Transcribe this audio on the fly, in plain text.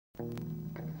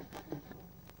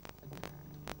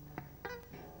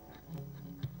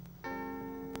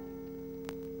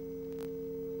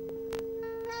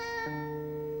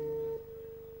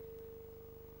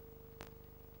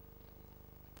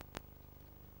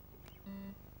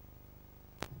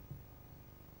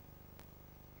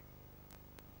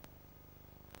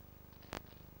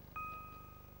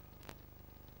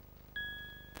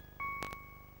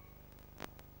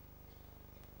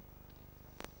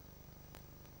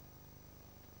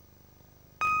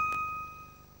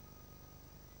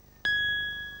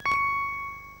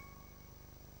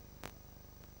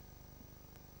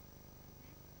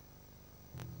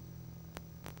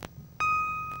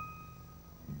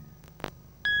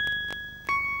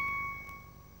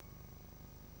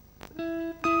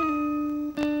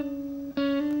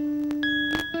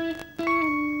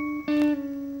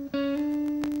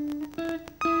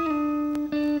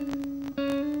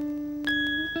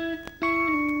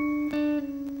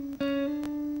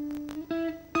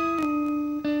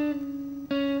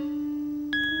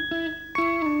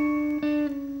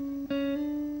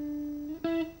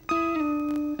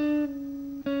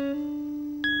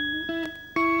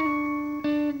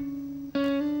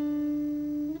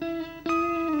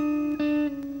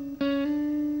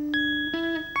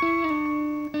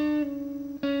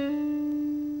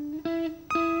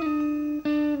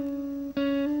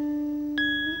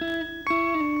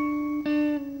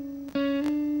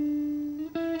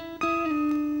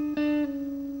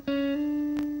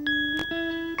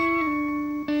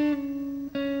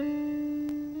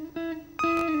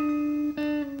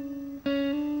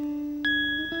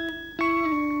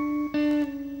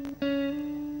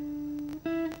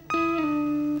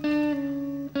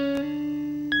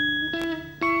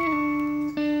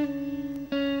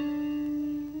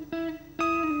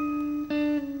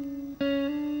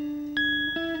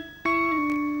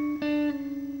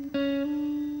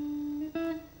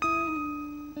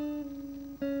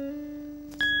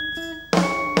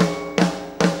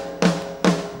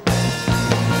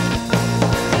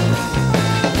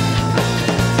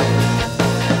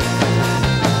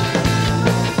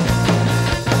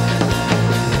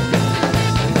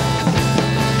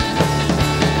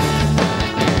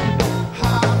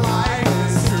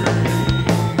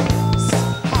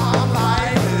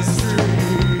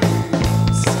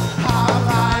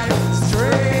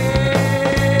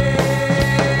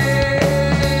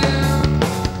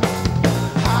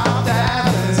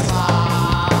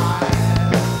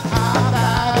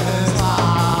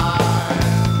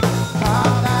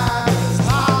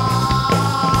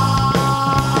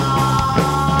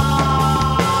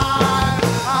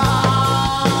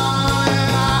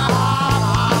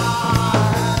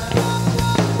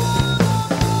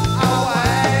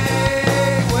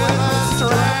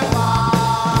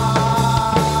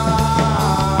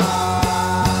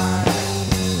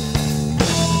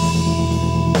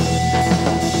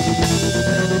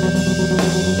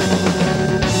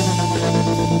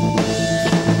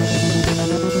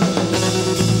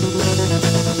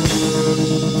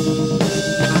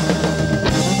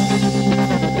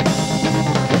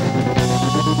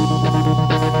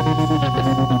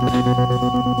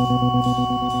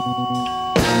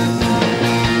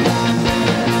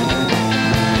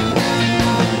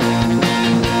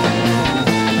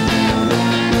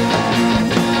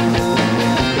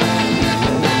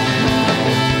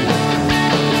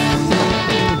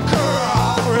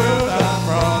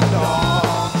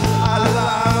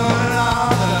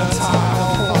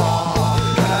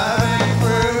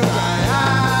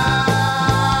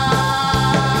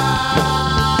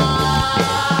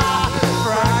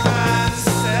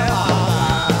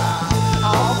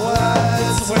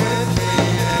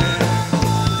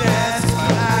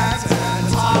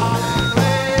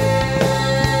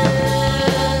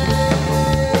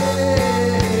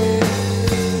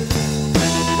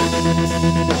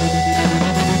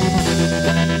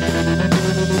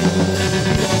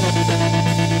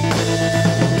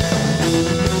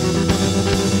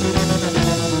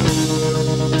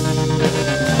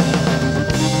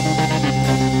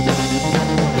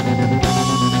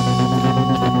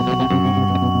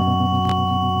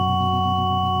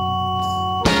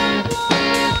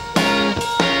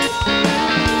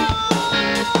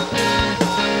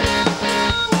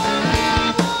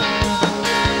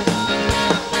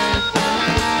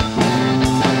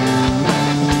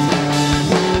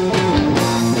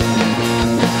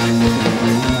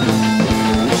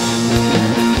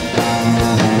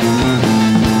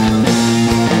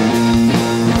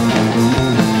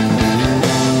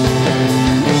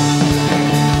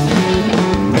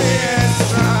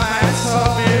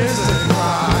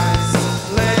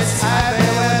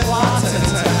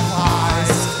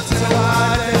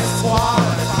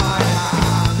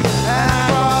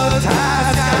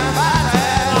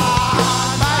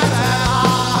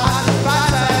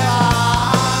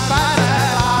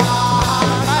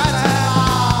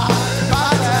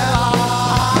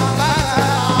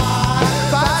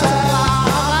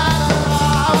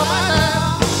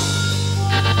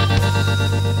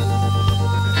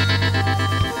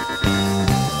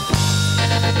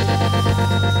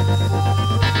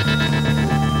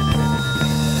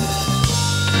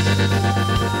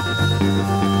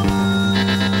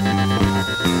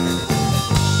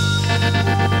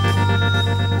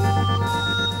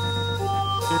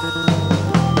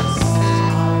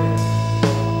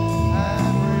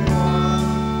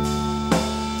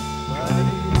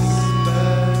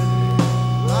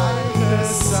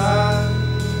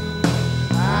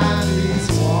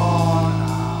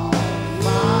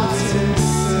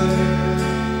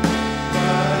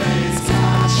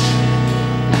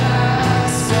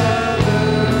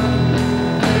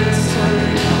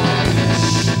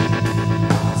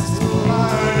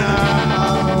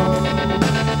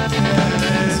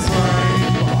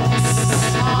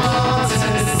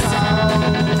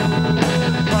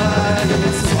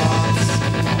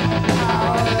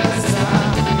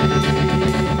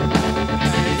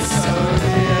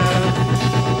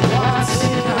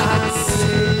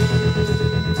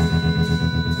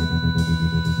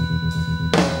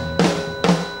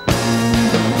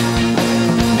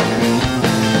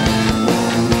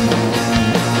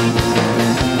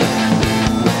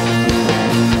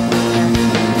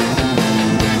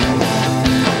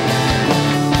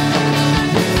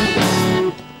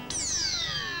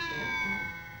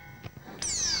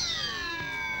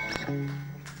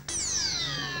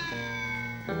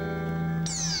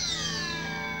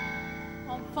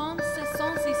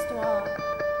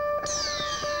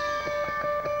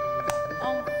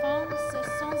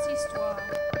histoire.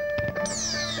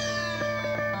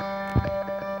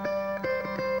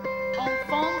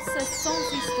 Enfant, c'est sans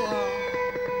histoire.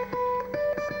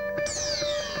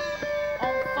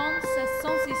 Enfant, c'est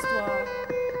sans histoire.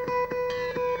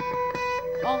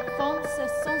 Enfant,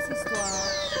 c'est sans histoire.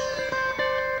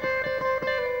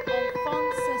 Enfant,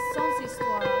 c'est sans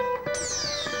histoire.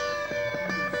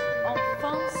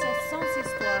 Enfant, c'est sans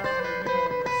histoire.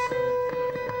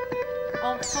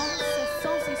 Enfant, c'est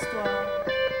sans histoire.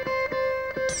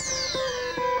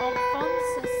 Enfant,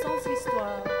 c'est sans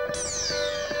histoire.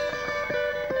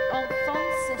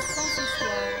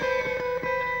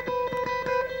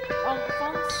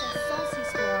 Enfant, c'est sans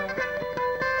histoire.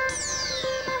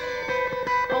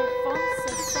 Enfant,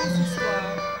 c'est sans histoire. Enfant, c'est sans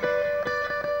histoire.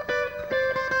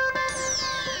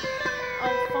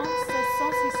 Enfant, c'est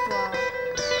sans histoire.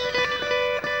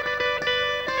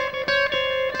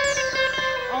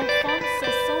 Enfant,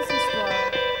 c'est sans histoire.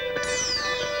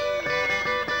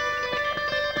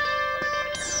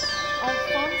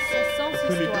 Enfant, c'est sans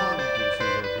histoire.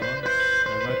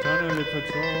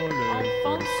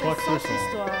 Enfant, c'est sans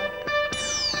histoire.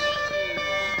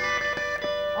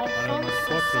 Enfant,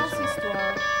 c'est sans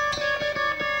histoire.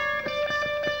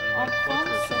 Enfant,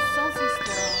 c'est sans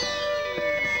histoire.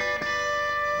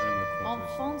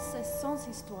 Enfant, c'est sans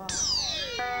histoire.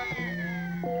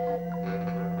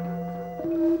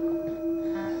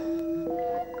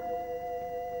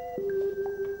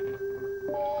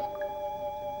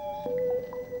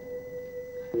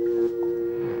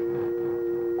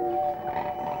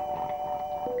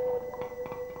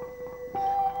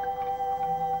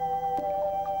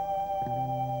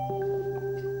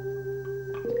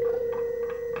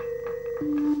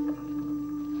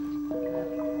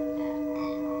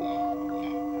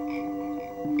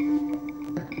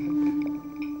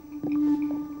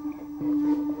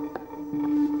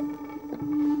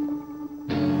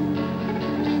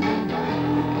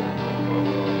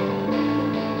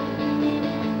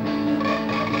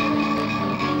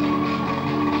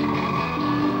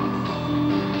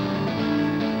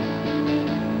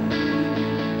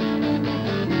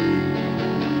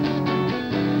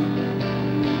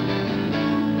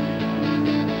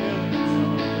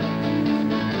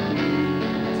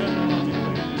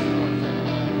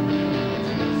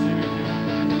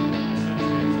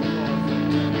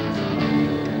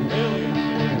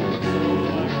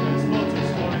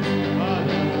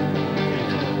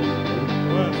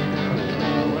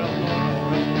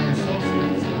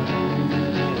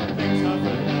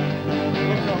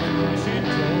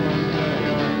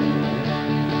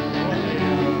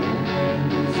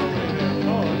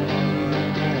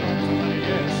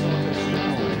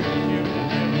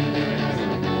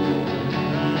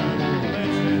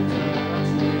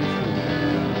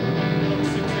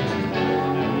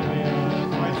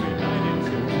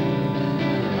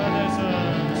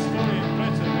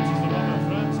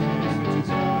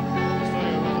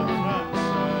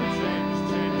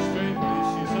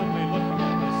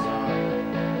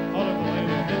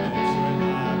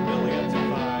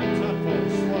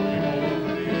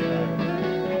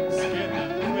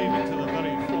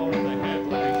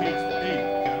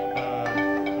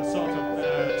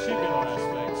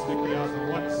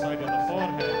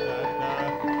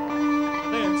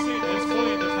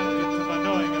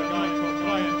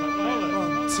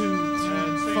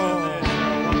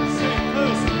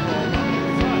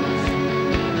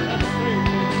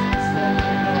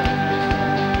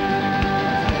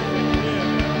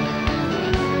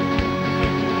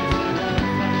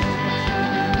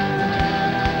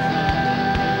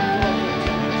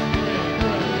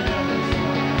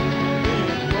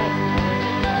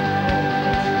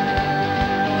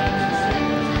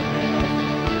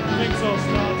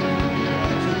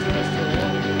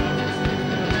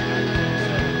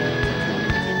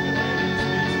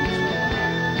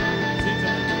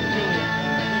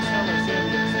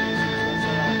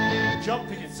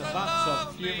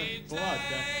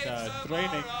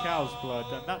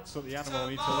 And that's what the animal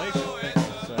mutilation thing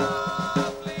is.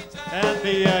 And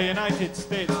the United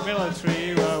States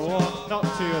military were warned not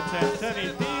to attempt any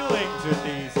dealings with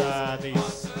these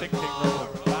thinking little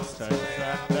bastards.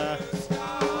 And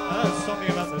that's something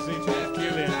about the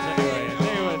Julians anyway. And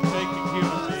they were taking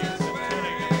human beings and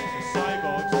turning them into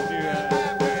cyborgs to do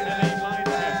any mind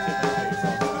activity.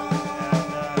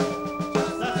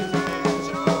 And that is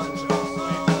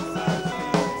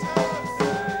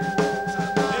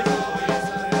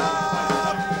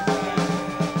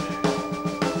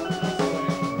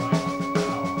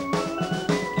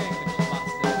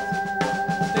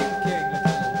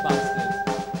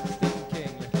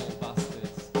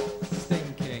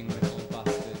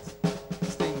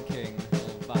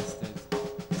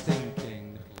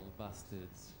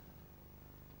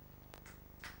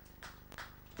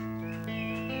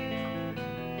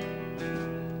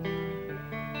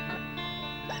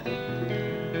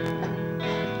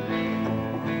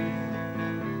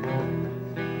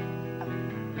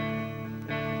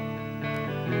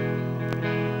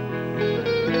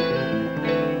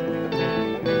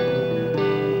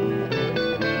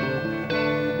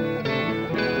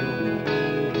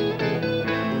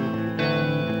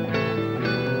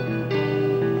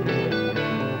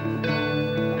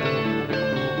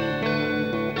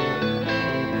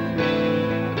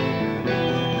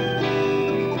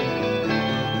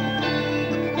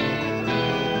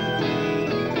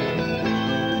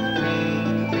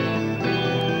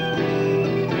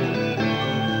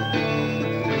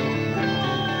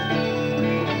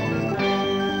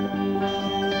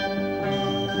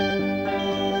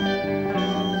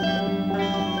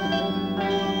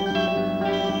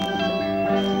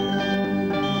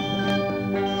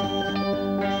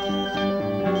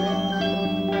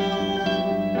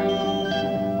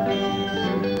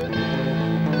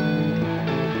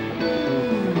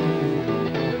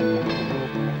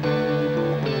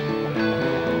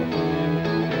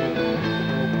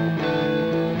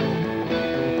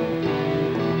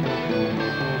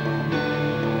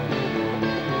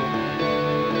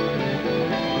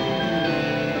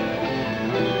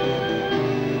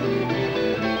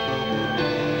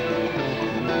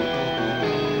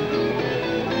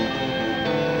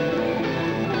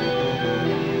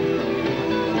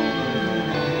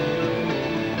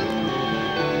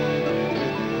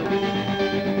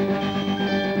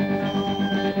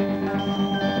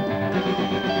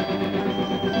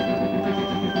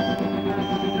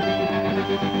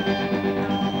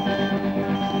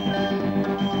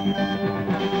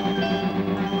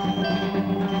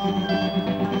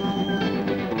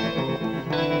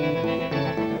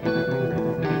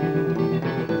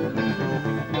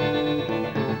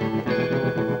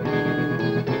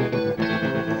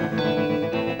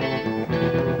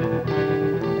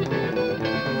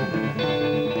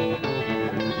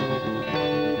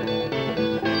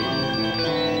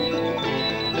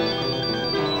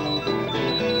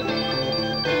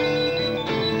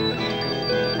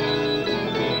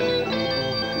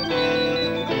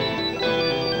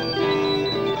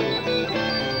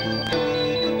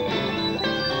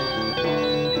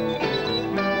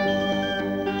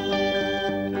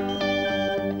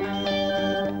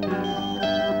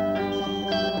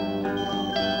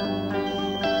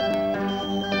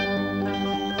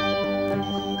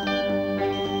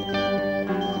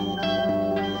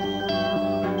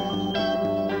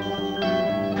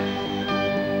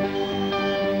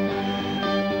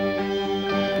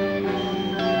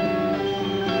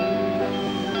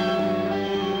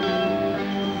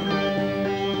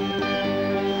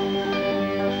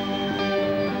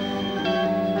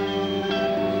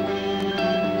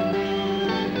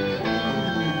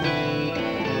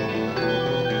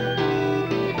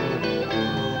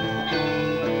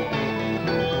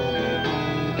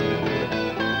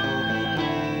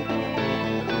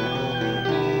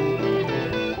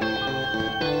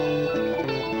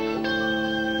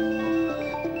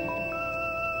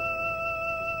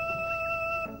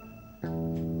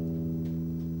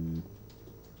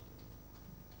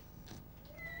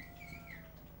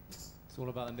all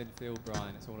about the midfield,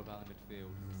 Brian. It's all about the midfield.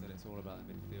 I said it's all about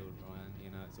the midfield, Brian. You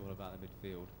know, it's all about the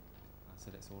midfield. I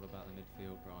said it's all about the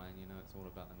midfield, Brian. You know, it's all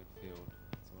about the midfield.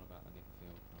 It's all about the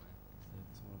midfield, Brian.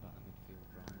 It's all about the midfield,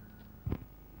 Brian.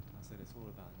 I said it's all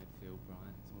about the midfield,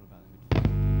 Brian. It's all about the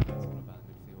midfield. It's all about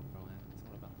the midfield, Brian. It's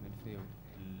all about the midfield.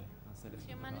 I said it's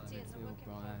all about the midfield,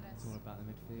 Brian. It's all about the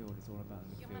midfield. It's all about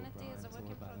the midfield, Brian. It's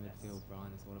all about the midfield,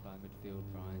 Brian. It's all about the midfield,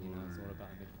 Brian. You know, it's all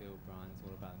about the midfield, Brian. It's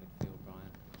all about the midfield,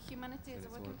 Brian. Humanity is a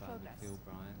work in progress. It's all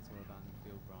about the midfield, Brian. It's all about the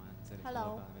midfield, Brian. Said it's Hello.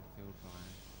 all about the midfield,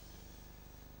 Brian.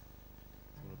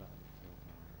 It's all about the midfield,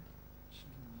 Brian.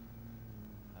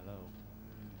 Hello.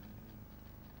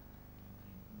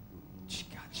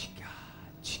 Chica, chica,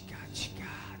 chica,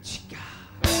 chica, chica.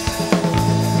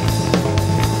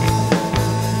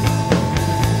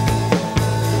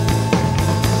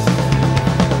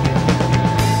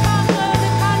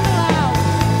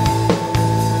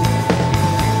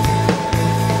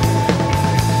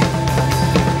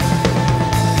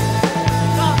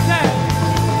 That's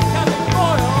it.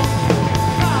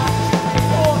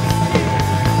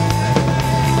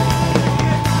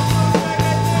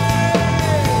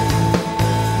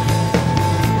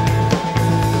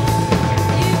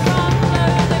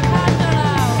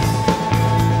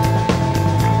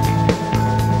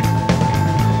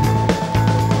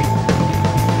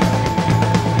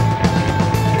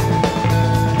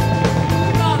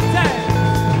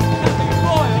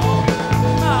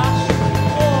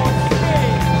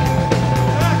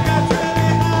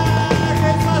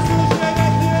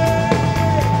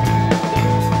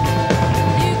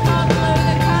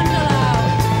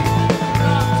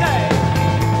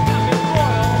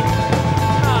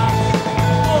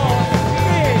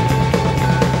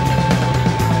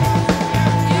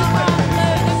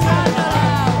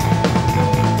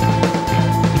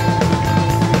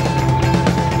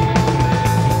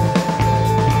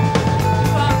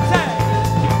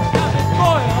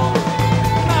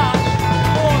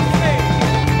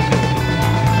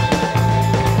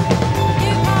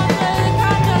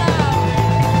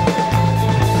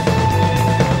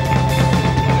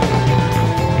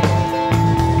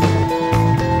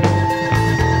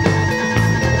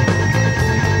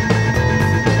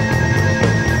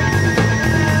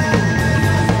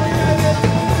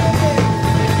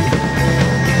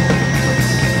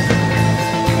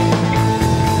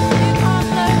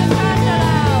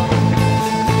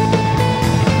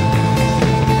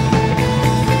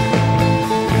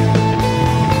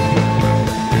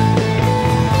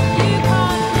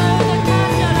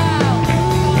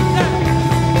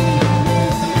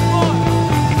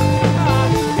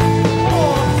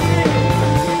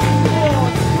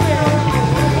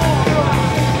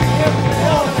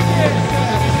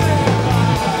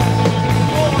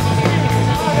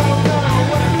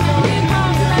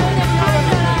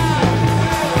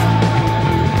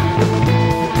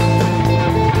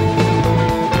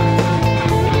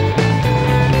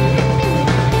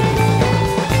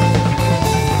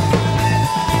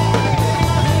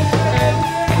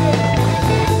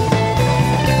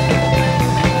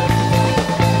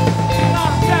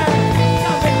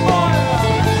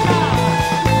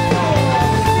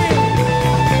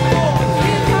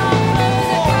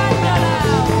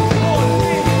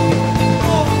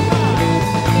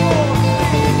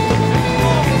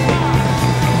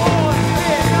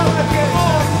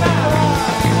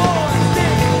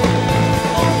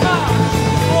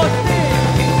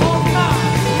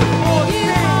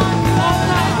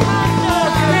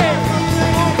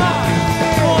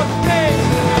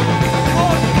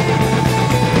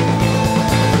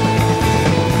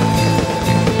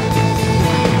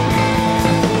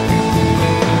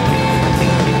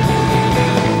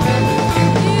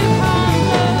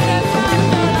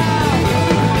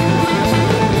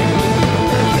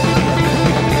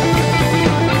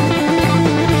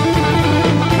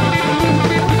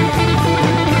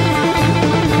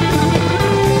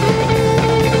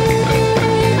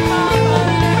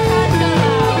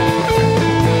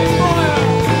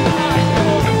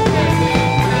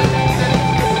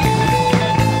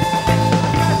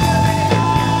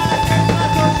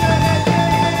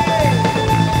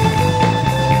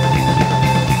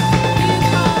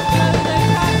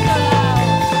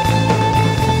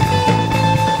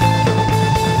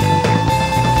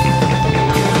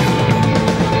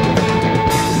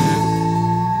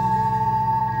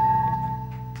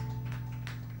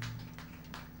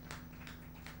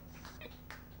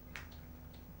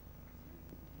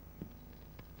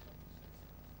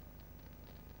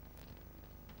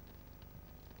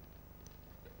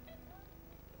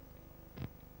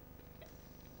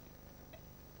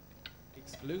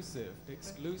 exclusive,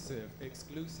 exclusive,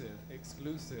 exclusive,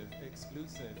 exclusive,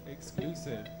 exclusive,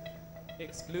 exclusive,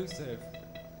 exclusive.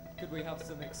 Could we have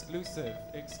some exclusive,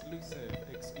 exclusive,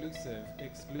 exclusive,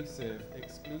 exclusive,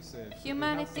 exclusive?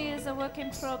 Humanity is a work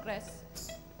in progress.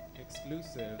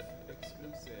 Exclusive,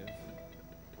 exclusive,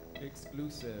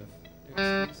 exclusive,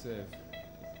 exclusive,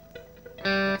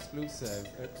 exclusive,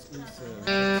 exclusive,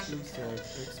 exclusive,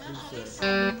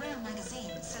 exclusive. Rail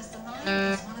magazine says the line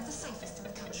is one of the safest in the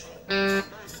country.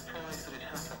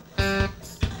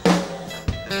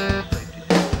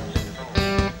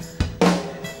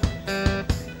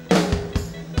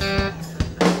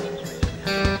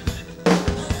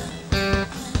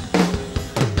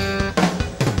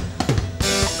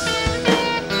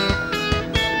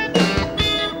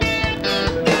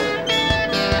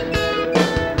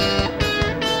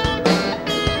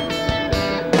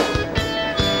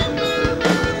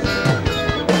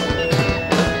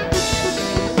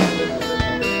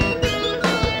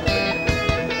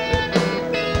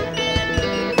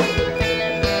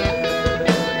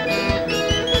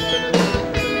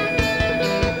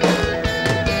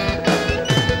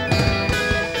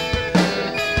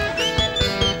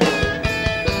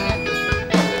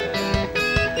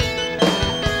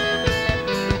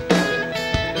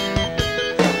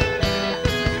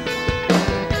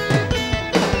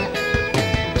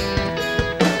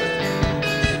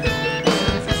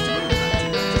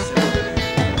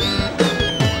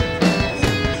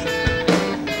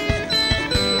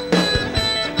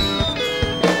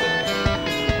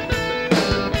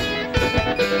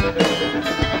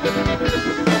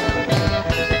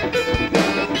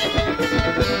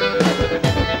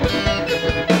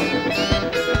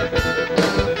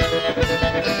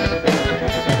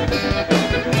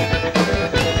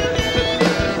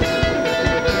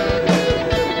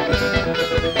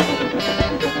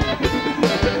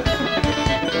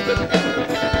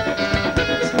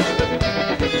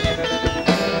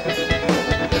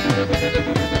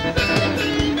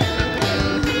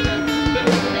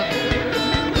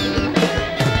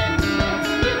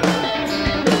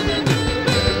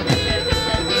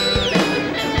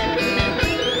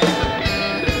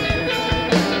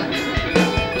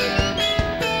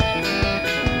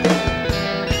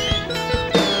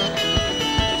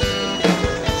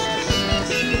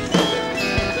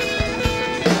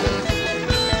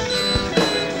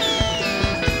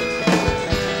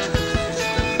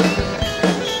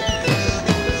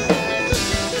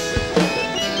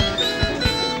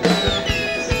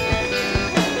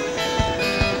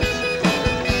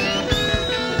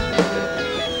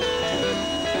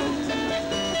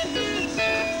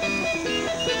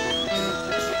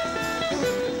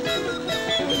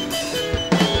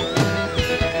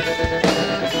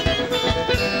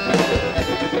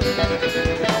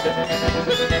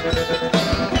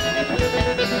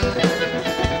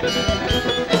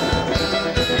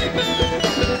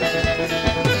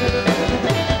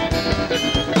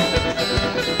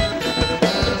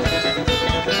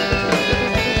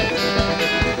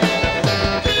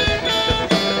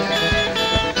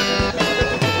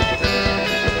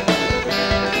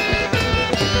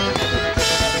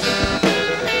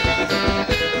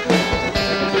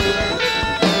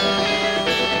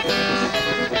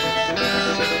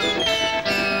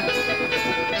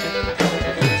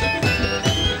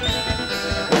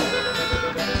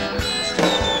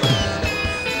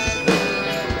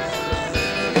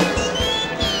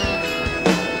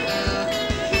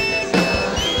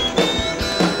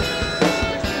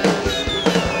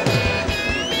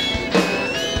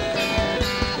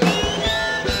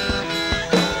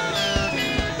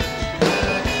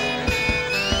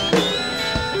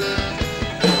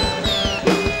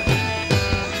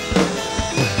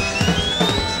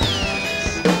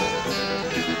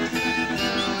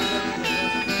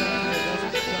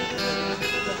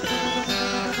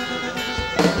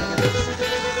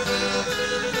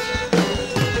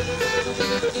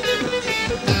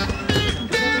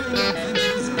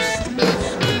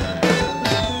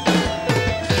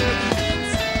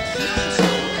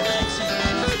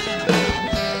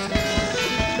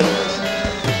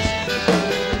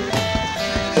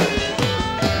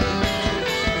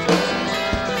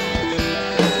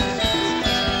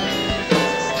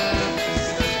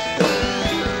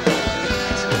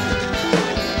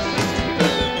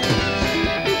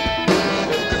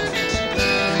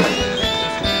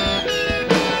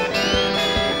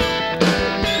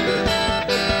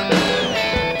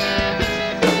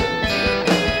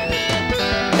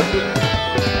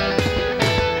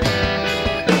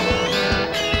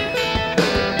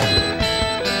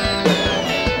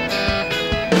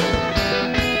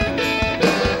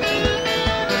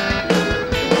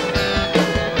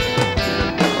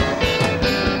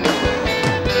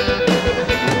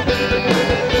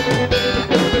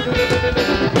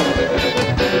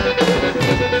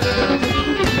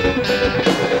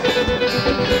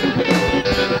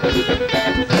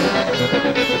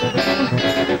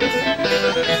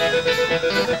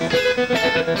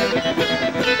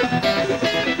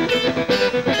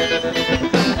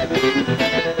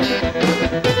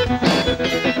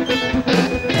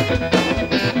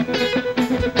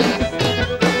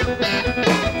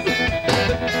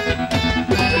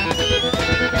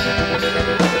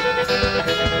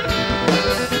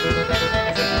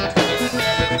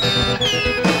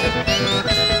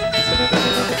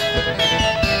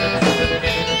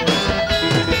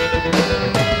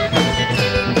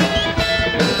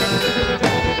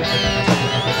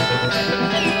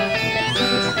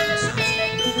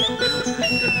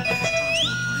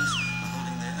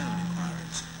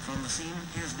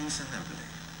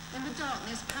 the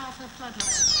darkness, powerful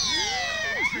floodlights.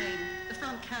 The train, the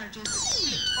front carriages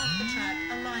flipped off the track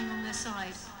are lying on their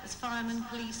side as firemen,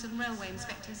 police and railway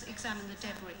inspectors examine the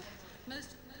debris.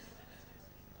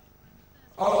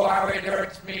 Oh, how it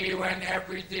hurts me when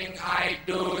everything I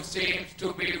do seems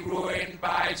to be ruined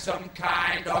by some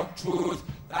kind of truth.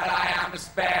 That I am a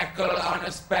speckle on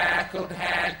a speckled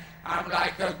head. I'm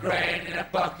like a grain in a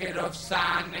bucket of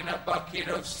sand, in a bucket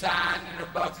of sand, in a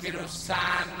bucket of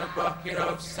sand, in a bucket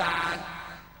of sand.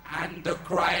 And the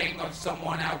crying of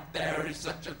someone out there is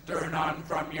such a turn-on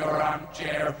from your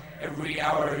armchair. Every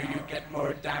hour you get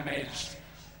more damaged.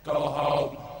 Go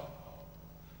home.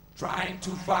 Trying to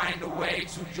find a way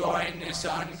to join this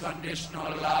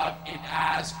unconditional love. It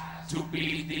has to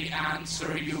be the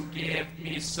answer. You give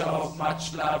me so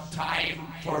much love. Time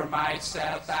for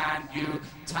myself and you.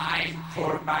 Time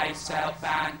for myself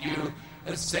and you.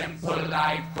 A simple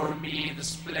life for me, the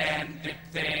splendid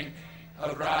thing.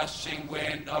 A rushing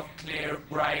wind of clear,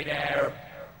 bright air.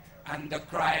 And the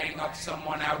crying of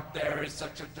someone out there is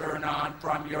such a turn-on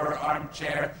from your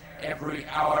armchair. Every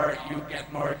hour you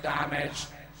get more damage.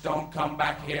 Don't come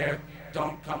back here.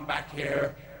 Don't come back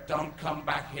here. Don't come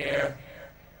back here.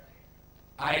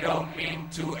 I don't mean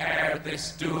to air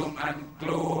this doom and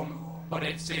gloom, but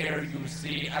it's here, you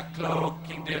see, a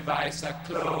cloaking device, a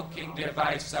cloaking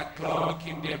device, a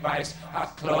cloaking device, a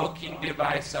cloaking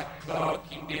device, a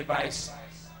cloaking device.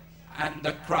 And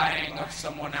the crying of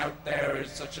someone out there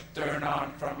is such a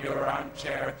turn-on from your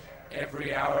armchair.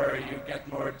 Every hour you get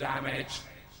more damage.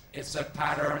 It's a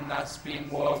pattern that's been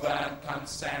woven,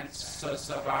 consensus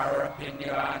of our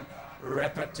opinion,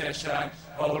 repetition,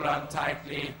 hold on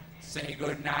tightly, say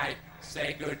good night,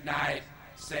 say good night,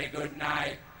 say good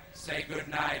night, say good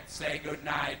night, say good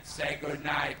night, say good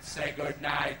night, say good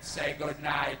night, say good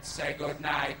night, say good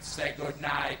night, say good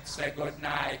night, say good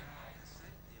night.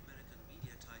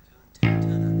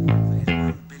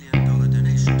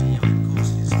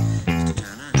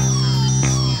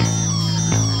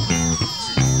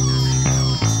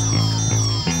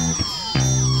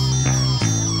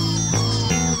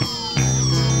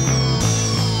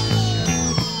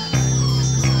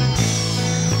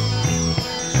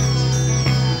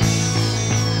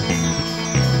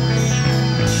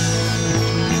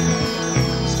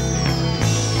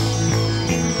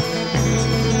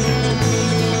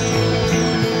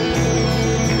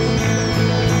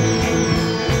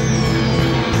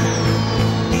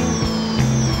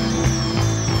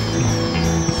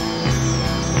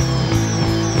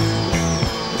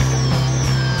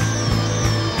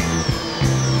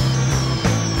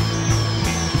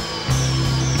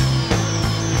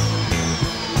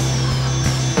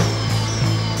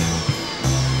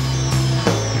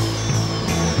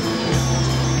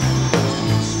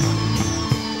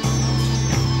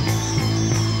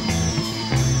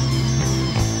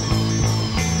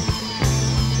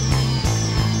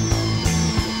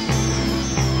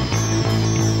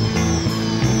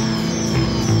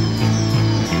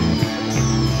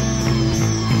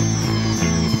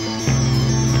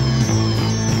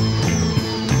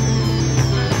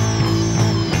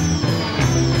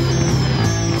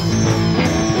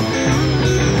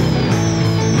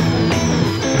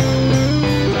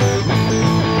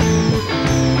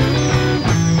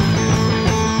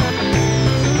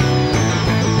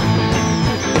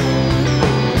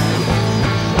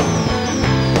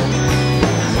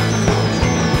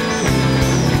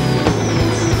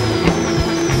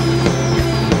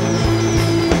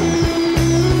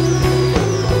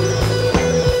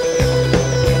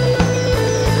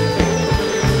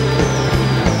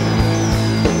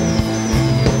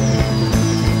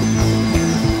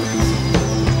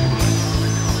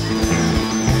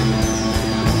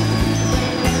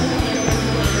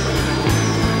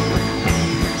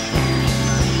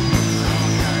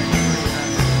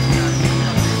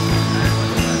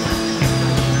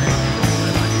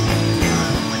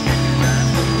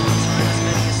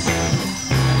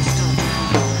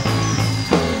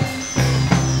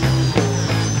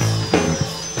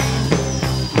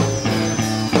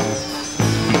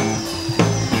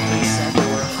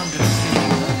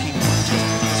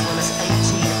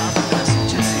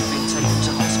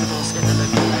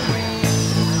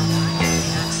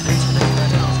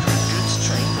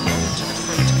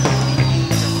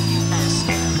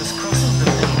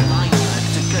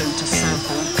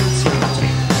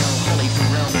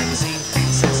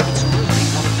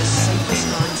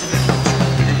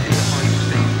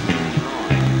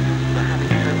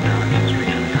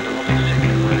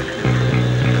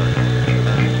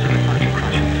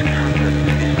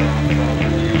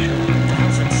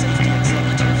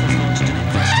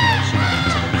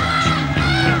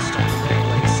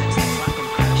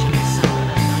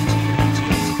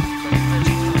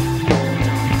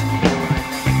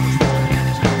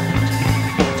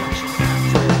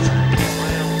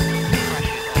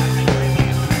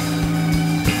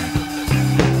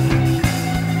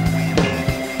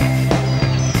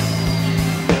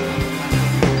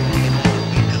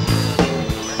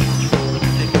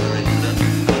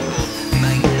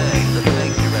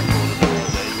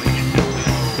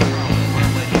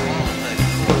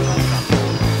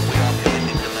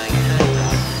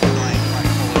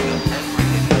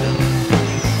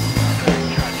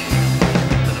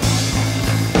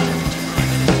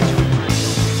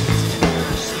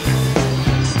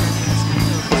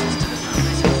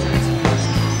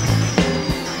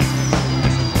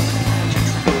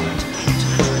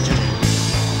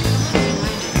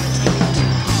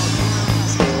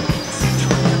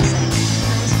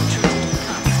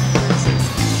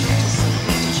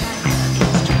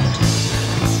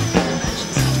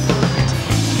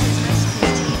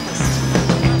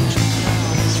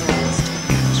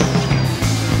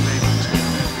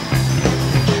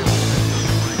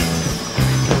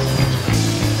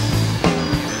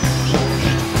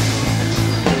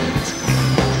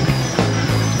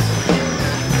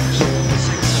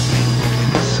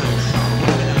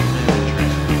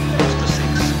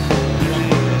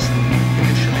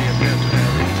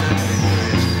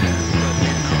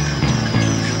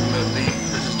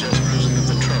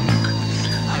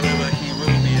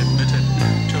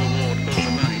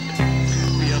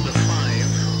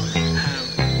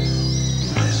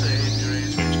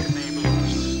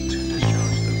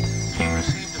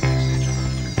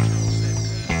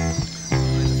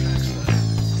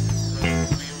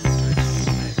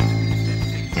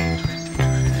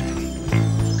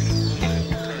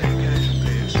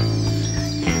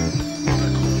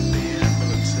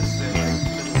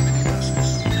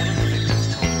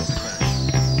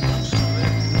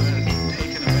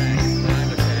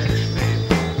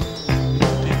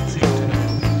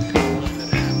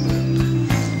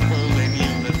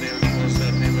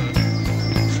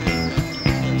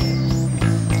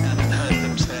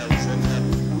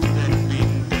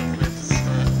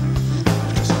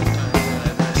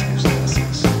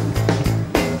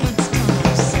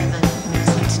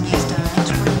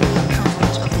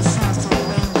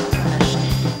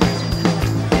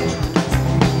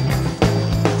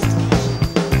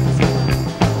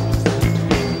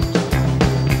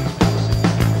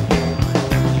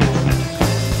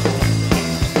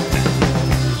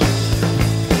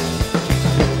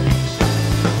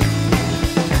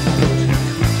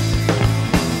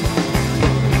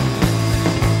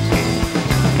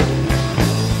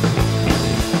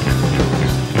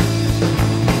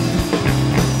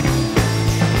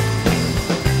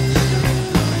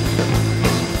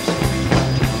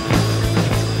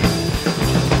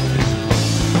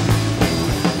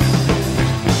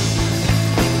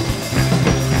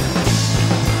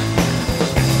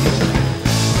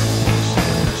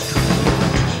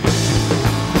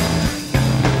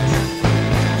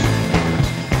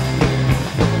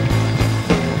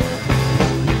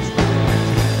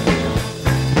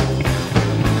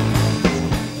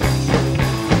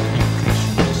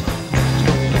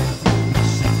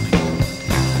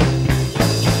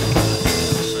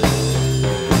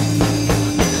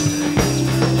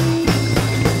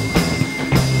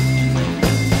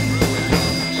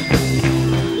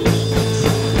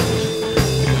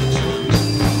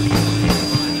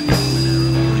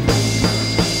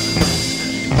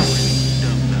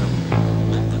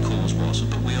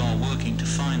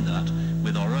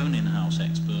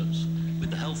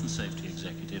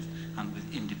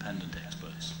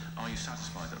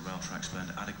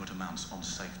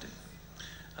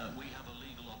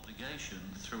 authorisation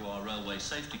through our railway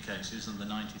safety cases and the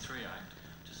 93 Act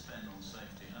to spend on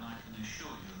safety, and I can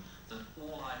assure you that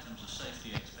all items of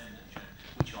safety expenditure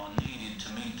which are needed to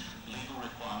meet legal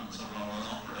requirements or our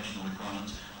operational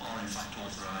requirements are in fact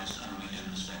authorised, and we do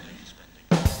the spending.